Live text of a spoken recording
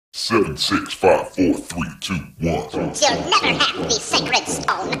7, 6, 5, 4, 3, 2, 1. You'll never have the sacred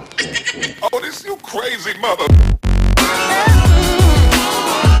stone. Oh, this you crazy mother.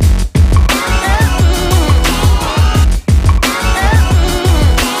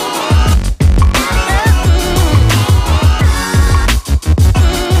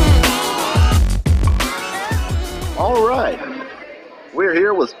 All right. We're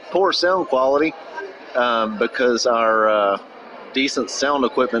here with poor sound quality because our decent sound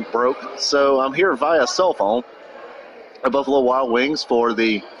equipment broke. So I'm here via cell phone at Buffalo Wild Wings for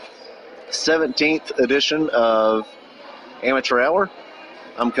the 17th edition of Amateur Hour.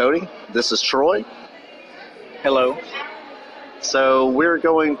 I'm Cody. This is Troy. Hello. So we're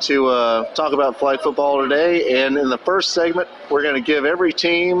going to talk about flag football today, and in the first segment, we're going to give every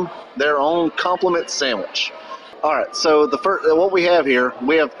team their own compliment sandwich. All right, so what we have here,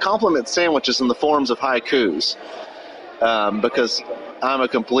 we have compliment sandwiches in the forms of haikus, because I'm a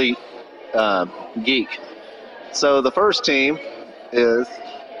complete geek. So the first team is...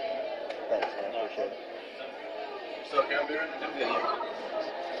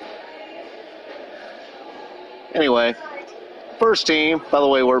 Anyway, first team, by the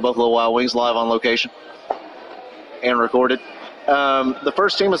way, we're at Buffalo Wild Wings, live on location and recorded. The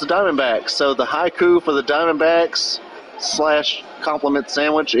first team is the Diamondbacks. So the haiku for the Diamondbacks / compliment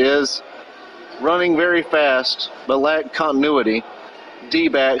sandwich is: running very fast but lack continuity,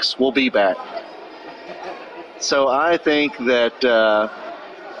 D-backs will be back. So I think that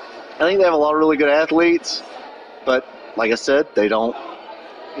they have a lot of really good athletes, but like I said, they don't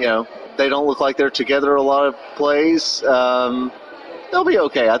look like they're together a lot of plays. They'll be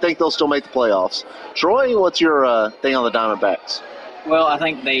okay. I think they'll still make the playoffs. Troy, what's your thing on the Diamondbacks? Well, I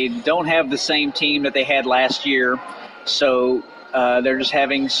think they don't have the same team that they had last year, so they're just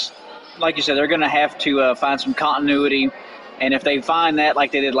having, like you said, they're going to have to find some continuity. And if they find that,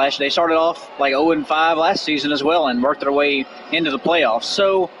 like they did last year, they started off like 0-5 last season as well and worked their way into the playoffs.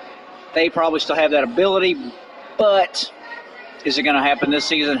 So they probably still have that ability, but is it going to happen this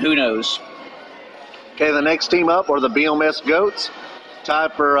season? Who knows? Okay, the next team up are the BMS Goats,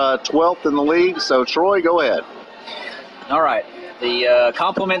 tied for 12th in the league. So, Troy, go ahead. All right. The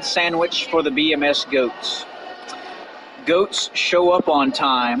compliment sandwich for the BMS Goats. Goats show up on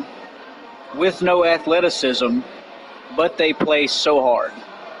time with no athleticism, but they play so hard.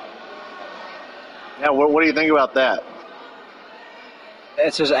 Now, what do you think about that?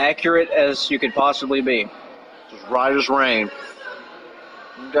 It's as accurate as you could possibly be. Just right as rain.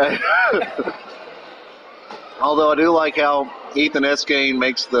 Okay. Although I do like how Ethan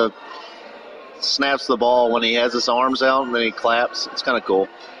Eskane snaps the ball when he has his arms out and then he claps. It's kind of cool.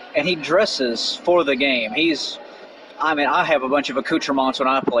 And he dresses for the game. I have a bunch of accoutrements when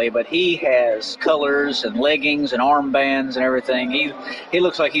I play, but he has colors and leggings and armbands and everything. He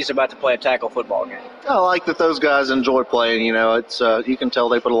looks like he's about to play a tackle football game. I like that those guys enjoy playing. It's you can tell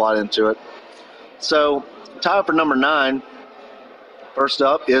they put a lot into it. So, tied for number 9, first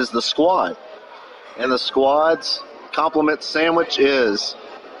up is the squad. And the squad's compliment sandwich is: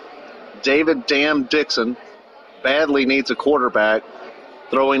 David Dam Dixon badly needs a quarterback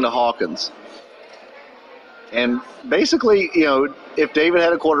throwing to Hawkins. And basically, if David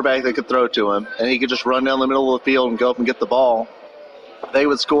had a quarterback that could throw to him and he could just run down the middle of the field and go up and get the ball, they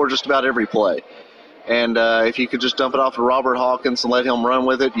would score just about every play. And if you could just dump it off to Robert Hawkins and let him run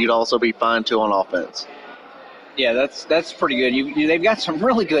with it, you'd also be fine too on offense. Yeah, that's pretty good. They've got some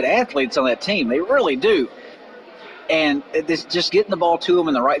really good athletes on that team. They really do. And this, just getting the ball to them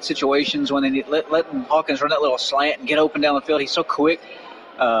in the right situations when they letting Hawkins run that little slant and get open down the field. He's so quick.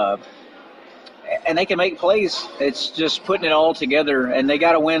 And they can make plays. It's just putting it all together. And they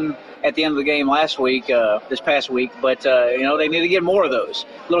got to win at the end of the game this past week. But, they need to get more of those.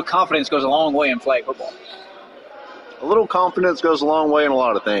 A little confidence goes a long way in flag football. A little confidence goes a long way in a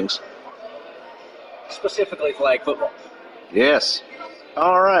lot of things. Specifically flag football. Yes.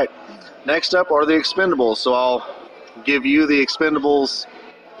 All right. Next up are the Expendables. So I'll give you the Expendables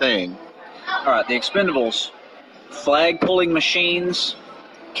thing. All right, the Expendables. Flag pulling machines,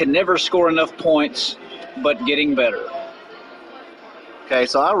 can never score enough points, but getting better. Okay,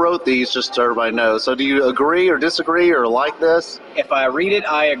 so I wrote these just so everybody knows. So do you agree or disagree or like this? If I read it,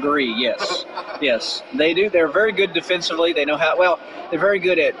 I agree, yes. Yes, they do. They're very good defensively. They know how, they're very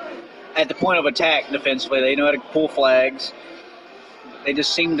good at the point of attack defensively. They know how to pull flags. They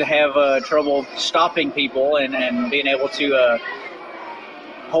just seem to have trouble stopping people and being able to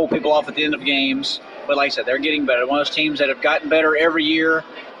hold people off at the end of games. But like I said, they're getting better. One of those teams that have gotten better every year,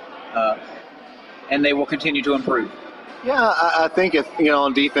 and they will continue to improve. Yeah, I think if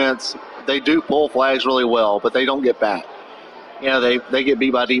on defense, they do pull flags really well, but they don't get back. they get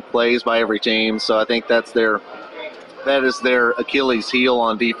beat by deep plays by every team. So I think that is their Achilles heel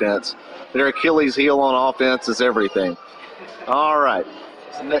on defense. Their Achilles heel on offense is everything. All right.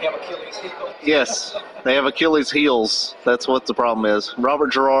 So they have Achilles heel. Yes, they have Achilles heels. That's what the problem is.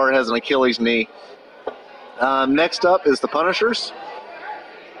 Robert Girard has an Achilles knee. Next up is the Punishers.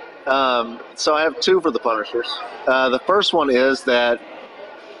 So I have two for the Punishers. The first one is that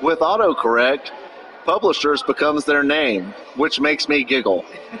with autocorrect, Publishers becomes their name, which makes me giggle.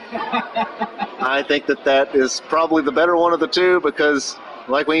 I think that is probably the better one of the two because,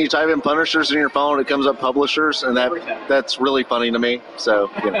 like, when you type in Punishers in your phone, it comes up Publishers, and that's really funny to me.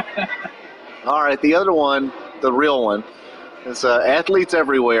 So, All right, the other one, the real one, is athletes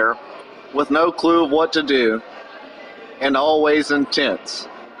everywhere with no clue of what to do and always intense,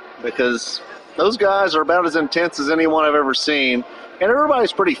 because those guys are about as intense as anyone I've ever seen. And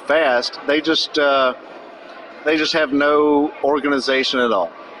everybody's pretty fast. They just have no organization at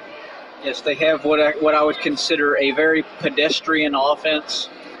all. Yes, they have what I would consider a very pedestrian offense,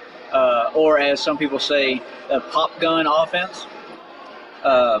 or as some people say, a pop gun offense.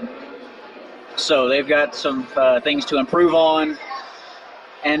 So they've got some things to improve on,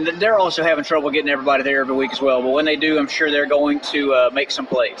 and they're also having trouble getting everybody there every week as well. But when they do, I'm sure they're going to make some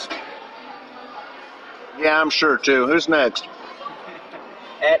plays. Yeah, I'm sure too. Who's next?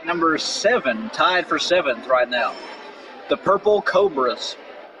 At number 7, tied for 7th right now, the Purple Cobras,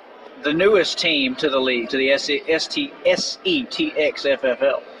 the newest team to the league, to the SETX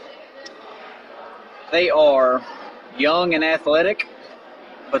FFL. They are young and athletic,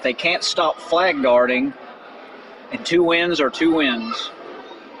 but they can't stop flag guarding, and 2 wins are 2 wins.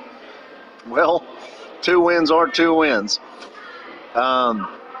 Well, 2 wins are 2 wins.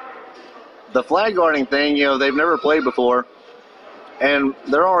 The flag guarding thing, they've never played before. And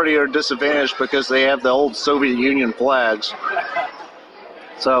they're already at a disadvantage because they have the old Soviet Union flags.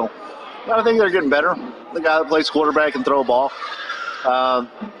 So, I think they're getting better. The guy that plays quarterback can throw a ball.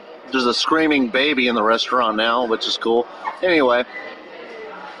 There's a screaming baby in the restaurant now, which is cool. Anyway,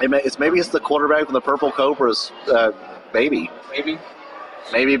 maybe it's the quarterback from the Purple Cobras baby. Maybe.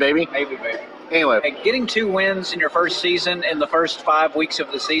 Maybe baby? Maybe baby. Anyway. Hey, getting 2 wins in your first season in the first 5 weeks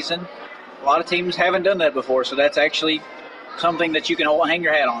of the season, a lot of teams haven't done that before, so that's actually something that you can hang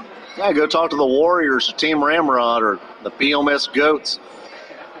your hat on. Yeah, go talk to the Warriors or Team Ramrod or the BMS Goats.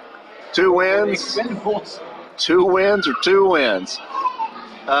 2 wins. 2 wins or 2 wins.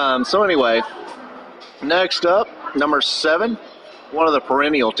 So anyway, next up, number 7, one of the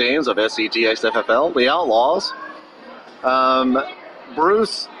perennial teams of SETX FFL, the Outlaws.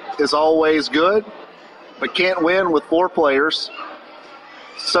 Bruce is always good, but can't win with 4 players.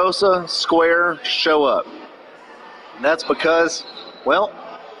 Sosa, Square, show up. And that's because, well,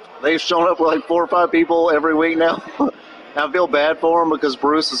 they've shown up with like 4 or 5 people every week now. I feel bad for them because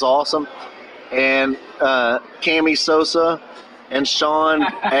Bruce is awesome. And Cammy Sosa and Sean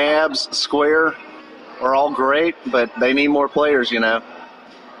Abs Square are all great, but they need more players,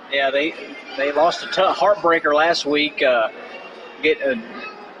 Yeah, they lost a heartbreaker last week. The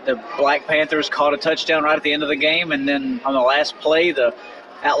Black Panthers caught a touchdown right at the end of the game, and then on the last play, the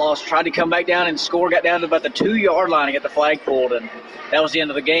Outlaws tried to come back down and score, got down to about the 2-yard line and get the flag pulled, and that was the end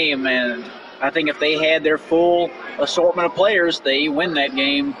of the game. And I think if they had their full assortment of players, they win that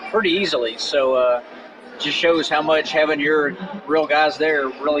game pretty easily. So it just shows how much having your real guys there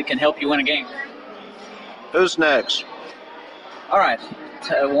really can help you win a game. Who's next? All right.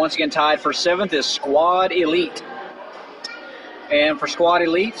 Once again, tied for 7th is Squad Elite. And for Squad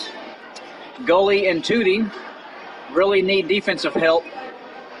Elite, Gully and Tootie really need defensive help.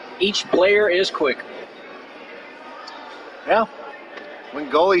 Each player is quick. Yeah. When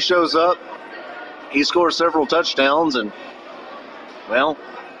Gully shows up, he scores several touchdowns, and, well,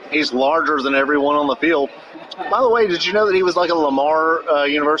 he's larger than everyone on the field. By the way, did you know that he was like a Lamar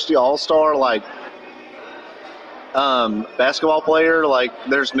University All-Star, basketball player? Like,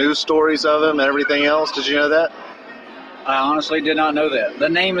 there's news stories of him and everything else. Did you know that? I honestly did not know that. The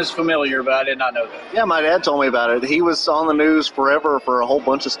name is familiar, but I did not know that. Yeah, my dad told me about it. He was on the news forever for a whole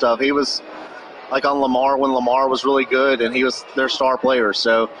bunch of stuff. He was like on Lamar when Lamar was really good, and he was their star player.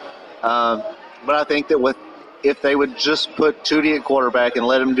 So, but I think that if they would just put Tootie at quarterback and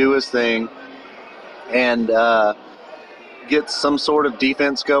let him do his thing and get some sort of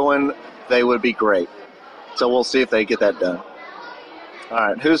defense going, they would be great. So we'll see if they get that done. All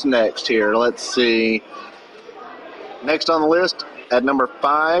right, who's next here? Let's see. Next on the list, at number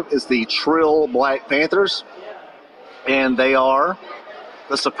 5, is the Trill Black Panthers. And they are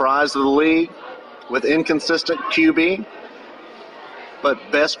the surprise of the league with inconsistent QB, but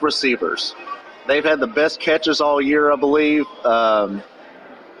best receivers. They've had the best catches all year, I believe.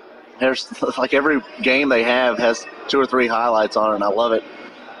 There's like every game they have has 2 or 3 highlights on it, and I love it.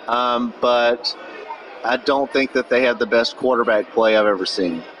 But I don't think that they have the best quarterback play I've ever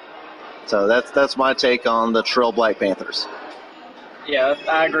seen. So that's my take on the Trill Black Panthers. Yeah,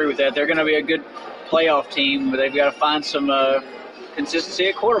 I agree with that. They're going to be a good playoff team, but they've got to find some consistency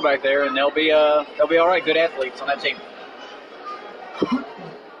at quarterback there, and they'll be all right. Good athletes on that team.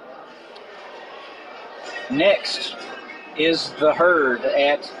 Next is the Herd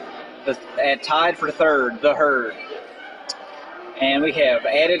at tied for third. The Herd, and we have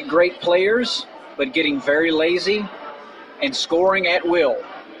added great players, but getting very lazy and scoring at will.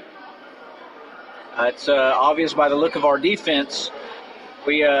 It's obvious by the look of our defense.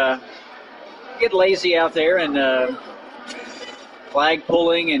 We get lazy out there, and flag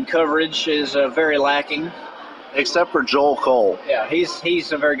pulling and coverage is very lacking. Except for Joel Cole. Yeah,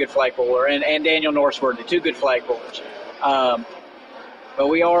 he's a very good flag puller, and Daniel Northworthy, 2 good flag pullers. But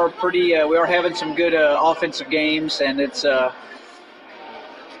we are having some good offensive games, and it's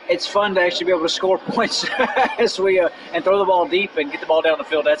fun to actually be able to score points as we and throw the ball deep and get the ball down the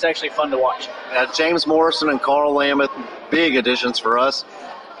field. That's actually fun to watch. James Morrison and Carl Lameth, big additions for us.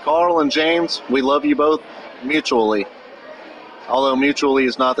 Carl and James, we love you both mutually, although mutually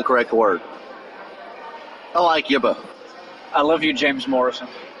is not the correct word. I like you both. I love you, James Morrison.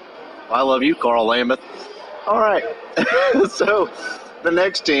 I love you, Carl Lameth. All right. So the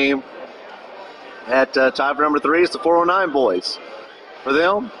next team at tie for number 3 is the 409 boys. For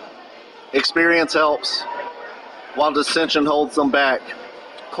them, experience helps, while dissension holds them back.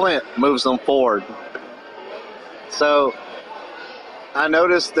 Clint moves them forward. So I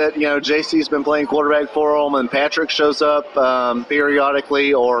noticed that, JC's been playing quarterback for them, and Patrick shows up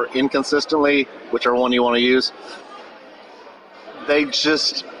periodically or inconsistently, whichever one you want to use. They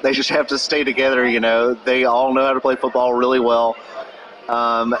just have to stay together, They all know how to play football really well.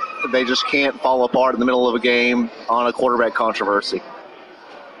 They just can't fall apart in the middle of a game on a quarterback controversy.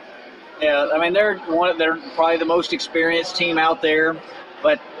 Yeah, I mean, they're probably the most experienced team out there,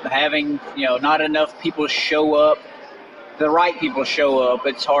 but having, not enough people show up, the right people show up,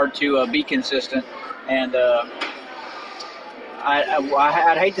 it's hard to be consistent. And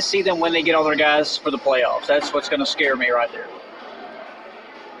I'd hate to see them when they get all their guys for the playoffs. That's what's going to scare me right there.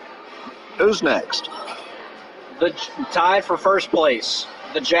 Who's next? The tied for first place,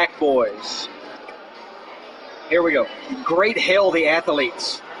 the Jack Boys. Here we go. Great healthy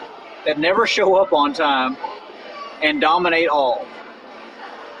athletes that never show up on time and dominate all.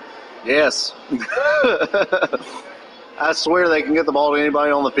 Yes. I swear they can get the ball to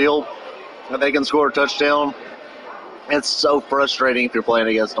anybody on the field, and they can score a touchdown. It's so frustrating if you're playing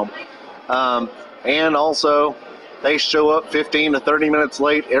against them. And also, they show up 15 to 30 minutes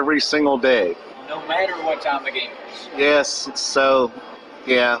late every single day. No matter what time the game is. Yes, so,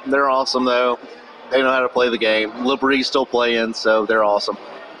 yeah, they're awesome, though. They know how to play the game. Liberty's still playing, so they're awesome.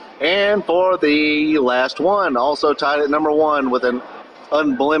 And for the last one, also tied at number 1 with an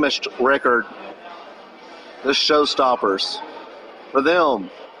unblemished record, the Showstoppers. For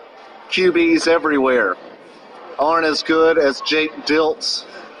them, QBs everywhere aren't as good as Jake Dilt's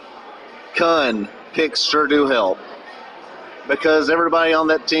Kun picks sure do help. Because everybody on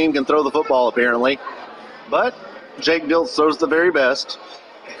that team can throw the football, apparently. But Jake Diltz throws the very best.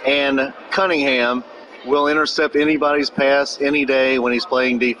 And Cunningham will intercept anybody's pass any day when he's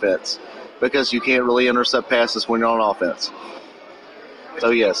playing defense. Because you can't really intercept passes when you're on offense. So,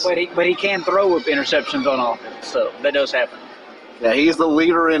 yes. But he can throw with interceptions on offense, so that does happen. Yeah, he's the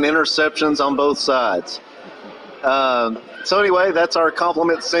leader in interceptions on both sides. So anyway, that's our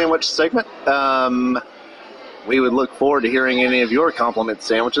compliment sandwich segment. We would look forward to hearing any of your compliment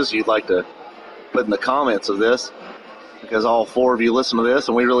sandwiches you'd like to put in the comments of this, because all 4 of you listen to this,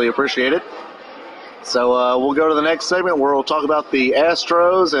 and we really appreciate it. So we'll go to the next segment where we'll talk about the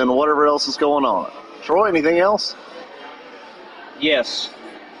Astros and whatever else is going on. Troy, anything else? Yes.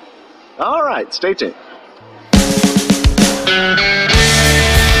 All right, stay tuned.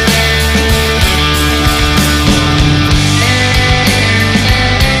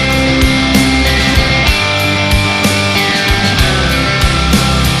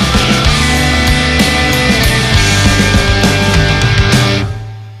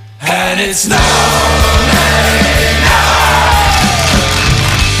 And it's no day now,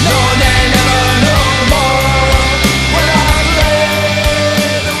 no day never, no more.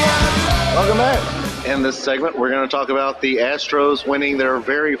 Welcome back. In this segment, we're going to talk about the Astros winning their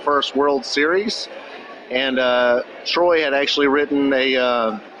very first World Series. And Troy had actually written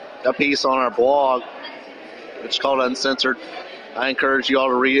a piece on our blog, which is called Uncensored, I encourage you all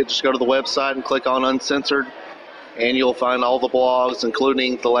to read it. Just go to the website and click on Uncensored, and you'll find all the blogs,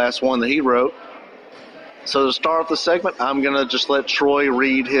 including the last one that he wrote. So to start off the segment, I'm going to just let Troy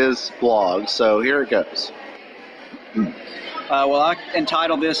read his blog. So here it goes. Well, I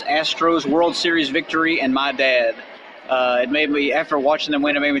entitled this Astros World Series Victory and My Dad. It made me, after watching them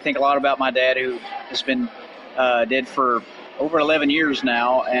win, it made me think a lot about my dad, who has been dead for over 11 years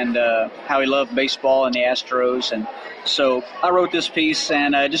now, and how he loved baseball and the Astros. And so I wrote this piece,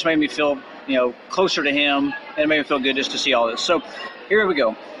 and it just made me feel, closer to him, and it made me feel good just to see all this. So here we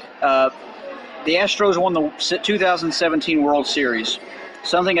go. The Astros won the 2017 World Series,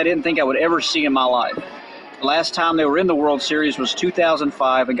 something I didn't think I would ever see in my life. The last time they were in the World Series was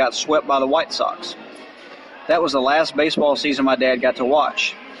 2005 and got swept by the White Sox. That was the last baseball season my dad got to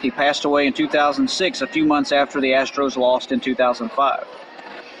watch. He passed away in 2006, a few months after the Astros lost in 2005.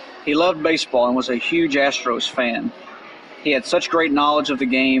 He loved baseball and was a huge Astros fan. He had such great knowledge of the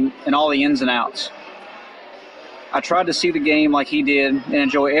game and all the ins and outs. I tried to see the game like he did and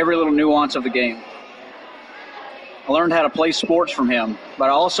enjoy every little nuance of the game. I learned how to play sports from him, but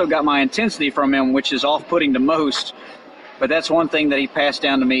I also got my intensity from him, which is off-putting to most, but that's one thing that he passed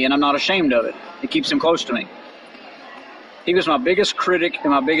down to me, and I'm not ashamed of it. It keeps him close to me. He was my biggest critic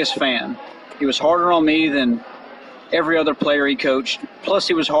and my biggest fan. He was harder on me than every other player he coached, plus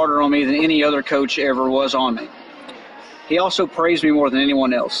he was harder on me than any other coach ever was on me. He also praised me more than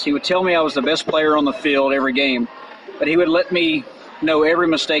anyone else. He would tell me I was the best player on the field every game, but he would let me know every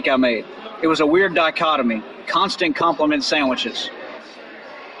mistake I made. It was a weird dichotomy, constant compliment sandwiches.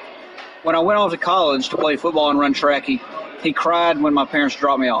 When I went off to college to play football and run track, he cried when my parents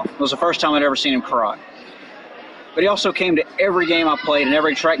dropped me off. It was the first time I'd ever seen him cry. But he also came to every game I played and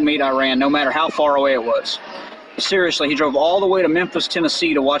every track meet I ran, no matter how far away it was. Seriously, he drove all the way to Memphis,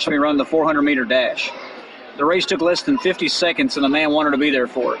 Tennessee to watch me run the 400-meter dash. The race took less than 50 seconds, and the man wanted to be there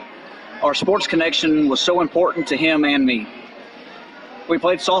for it. Our sports connection was so important to him and me. We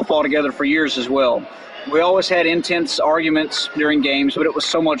played softball together for years as well. We always had intense arguments during games, but it was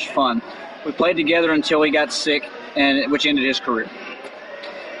so much fun. We played together until he got sick, which ended his career.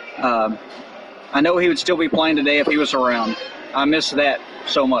 I know he would still be playing today if he was around. I miss that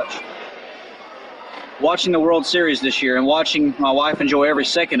so much. Watching the World Series this year and watching my wife enjoy every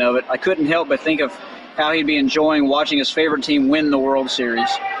second of it, I couldn't help but think of how he'd be enjoying watching his favorite team win the World Series.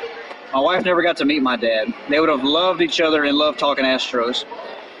 My wife never got to meet my dad. They would have loved each other and loved talking Astros.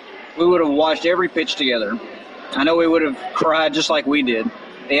 We would have watched every pitch together. I know we would have cried just like we did.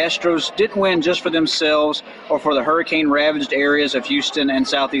 The Astros didn't win just for themselves or for the hurricane-ravaged areas of Houston and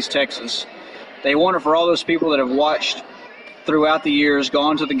Southeast Texas. They won it for all those people that have watched throughout the years,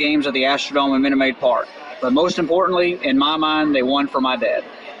 gone to the games at the Astrodome and Minute Maid Park. But most importantly, in my mind, they won for my dad.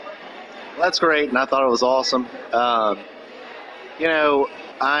 That's great, and I thought it was awesome.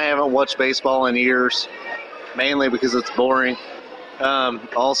 I haven't watched baseball in years, mainly because it's boring.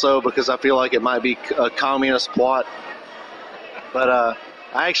 Also because I feel like it might be a communist plot. But I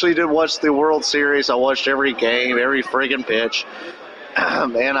actually did watch the World Series. I watched every game, every friggin' pitch,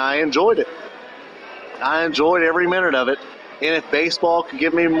 and I enjoyed it. I enjoyed every minute of it. And if baseball could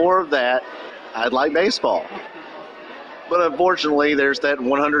give me more of that, I'd like baseball. But unfortunately, there's that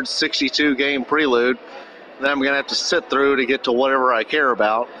 162-game prelude that I'm going to have to sit through to get to whatever I care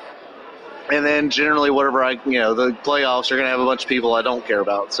about. And then generally whatever the playoffs are going to have a bunch of people I don't care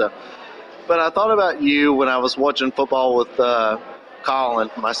about. So, but I thought about you when I was watching football with Colin,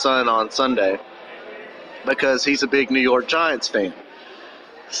 my son, on Sunday, because he's a big New York Giants fan.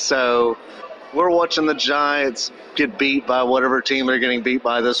 So we're watching the Giants get beat by whatever team they're getting beat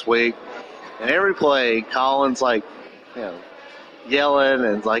by this week. And every play, Colin's yelling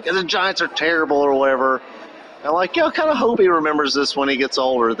and like, the Giants are terrible or whatever. And I'm like, I kind of hope he remembers this when he gets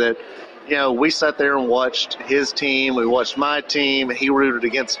older, that, we sat there and watched his team. We watched my team. He rooted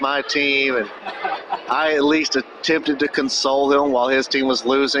against my team. And I at least attempted to console him while his team was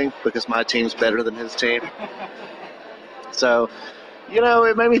losing because my team's better than his team. So,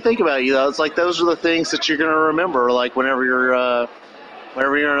 it made me think about you. It's like those are the things that you're going to remember, like whenever you're an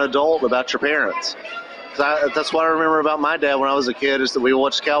adult, about your parents. That's what I remember about my dad when I was a kid, is that we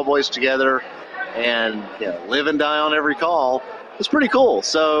watched Cowboys together and live and die on every call. It's pretty cool.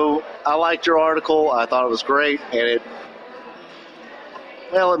 So I liked your article. I thought it was great, and it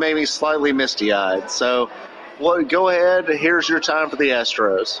made me slightly misty-eyed. So go ahead. Here's your time for the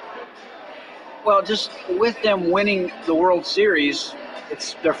Astros. Well, just with them winning the World Series,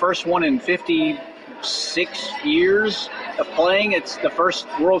 it's their first one in 56 years of playing. It's the first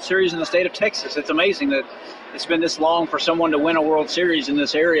World Series in the state of Texas. It's amazing that it's been this long for someone to win a World Series in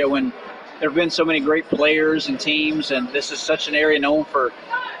this area when there have been so many great players and teams, and this is such an area known for,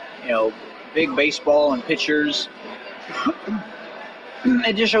 big baseball and pitchers.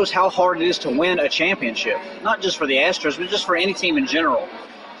 It just shows how hard it is to win a championship, not just for the Astros, but just for any team in general.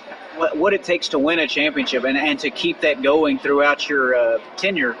 What it takes to win a championship and to keep that going throughout your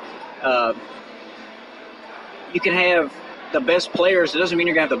tenure. You can have the best players. It doesn't mean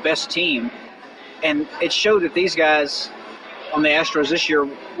you're going to have the best team. And it showed that these guys on the Astros this year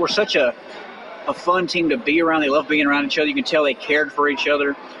were such a fun team to be around. They loved being around each other. You can tell they cared for each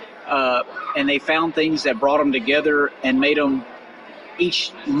other. And they found things that brought them together and made them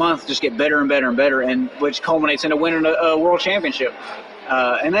each month just get better and better and better, and which culminates into winning a world championship.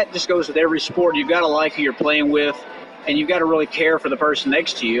 And that just goes with every sport. You've got to like who you're playing with, and you've got to really care for the person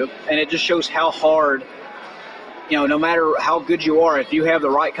next to you. And it just shows how hard, no matter how good you are, if you have the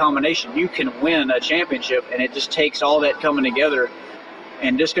right combination, you can win a championship. And it just takes all that coming together.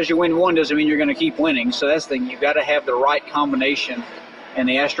 And just because you win one doesn't mean you're going to keep winning. So that's the thing. You've got to have the right combination. And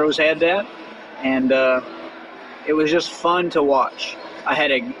the Astros had that. And it was just fun to watch.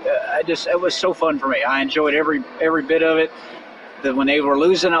 It was so fun for me. I enjoyed every bit of it. When they were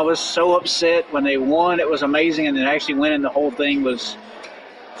losing, I was so upset. When they won, it was amazing. And then actually winning the whole thing was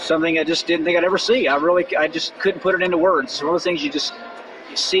something I just didn't think I'd ever see. I just couldn't put it into words. It's one of those things you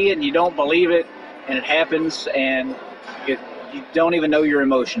see it and you don't believe it, and it happens, and you don't even know your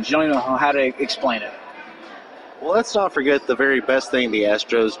emotions. You don't even know how to explain it. Well, let's not forget the very best thing the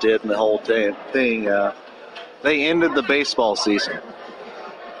Astros did in the whole thing. They ended the baseball season.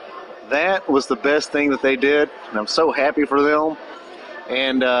 That was the best thing that they did, and I'm so happy for them.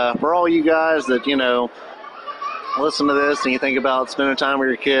 And for all you guys that, listen to this and you think about spending time with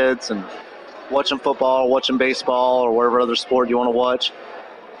your kids and watching football, watching baseball, or whatever other sport you want to watch,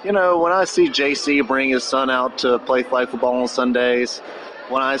 when I see JC bring his son out to play flag football on Sundays,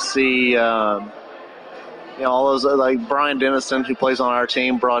 when I see, all those, like Brian Dennison, who plays on our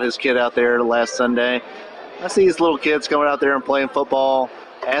team, brought his kid out there last Sunday. I see these little kids coming out there and playing football,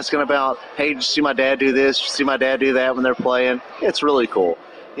 asking about, hey, did you see my dad do this? Did you see my dad do that when they're playing? It's really cool.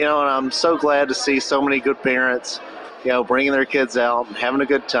 And I'm so glad to see so many good parents, bringing their kids out and having a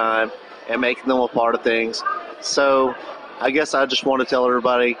good time and making them a part of things. So I guess I just want to tell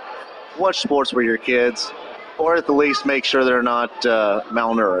everybody, watch sports with your kids, or at the least make sure they're not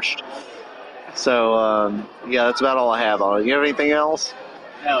malnourished. So, that's about all I have on it. You have anything else?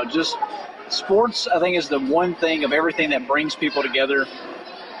 No, just sports, I think, is the one thing of everything that brings people together.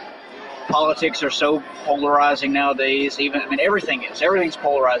 Politics are so polarizing nowadays. Everything's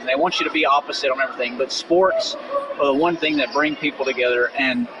polarizing. They want you to be opposite on everything. But sports are the one thing that bring people together.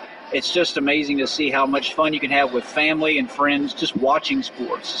 And it's just amazing to see how much fun you can have with family and friends just watching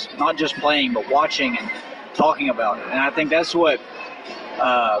sports. Not just playing, but watching and talking about it. And I think that's what,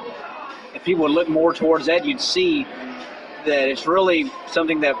 if people would look more towards that, you'd see that it's really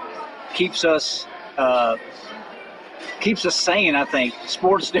something that keeps us sane. I think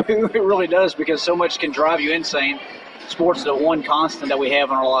sports do. It really does, because so much can drive you insane. Sports is the one constant that we have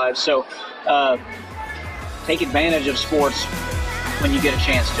in our lives. So take advantage of sports when you get a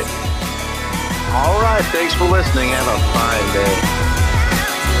chance to. All right. Thanks for listening. Have a fine day.